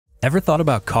Ever thought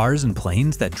about cars and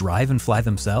planes that drive and fly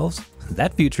themselves?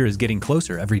 That future is getting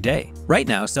closer every day. Right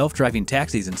now, self-driving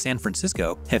taxis in San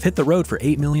Francisco have hit the road for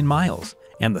 8 million miles.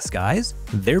 And the skies?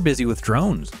 They're busy with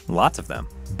drones, lots of them.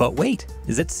 But wait,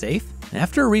 is it safe?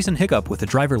 After a recent hiccup with a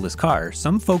driverless car,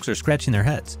 some folks are scratching their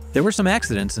heads. There were some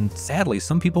accidents and sadly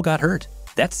some people got hurt.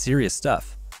 That's serious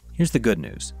stuff. Here's the good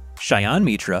news. Shayan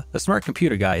Mitra, a smart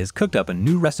computer guy, has cooked up a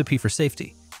new recipe for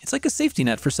safety. It's like a safety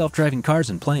net for self-driving cars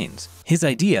and planes. His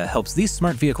idea helps these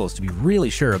smart vehicles to be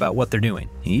really sure about what they're doing,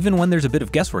 even when there's a bit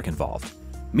of guesswork involved.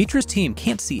 Mitra's team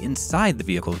can't see inside the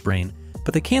vehicle's brain,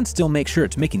 but they can still make sure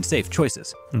it's making safe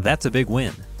choices. That's a big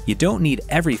win. You don't need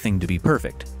everything to be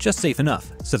perfect, just safe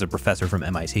enough, says a professor from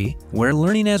MIT. We're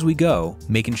learning as we go,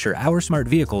 making sure our smart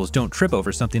vehicles don't trip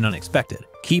over something unexpected.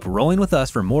 Keep rolling with us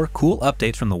for more cool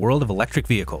updates from the world of electric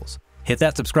vehicles. Hit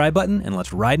that subscribe button and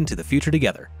let's ride into the future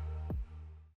together.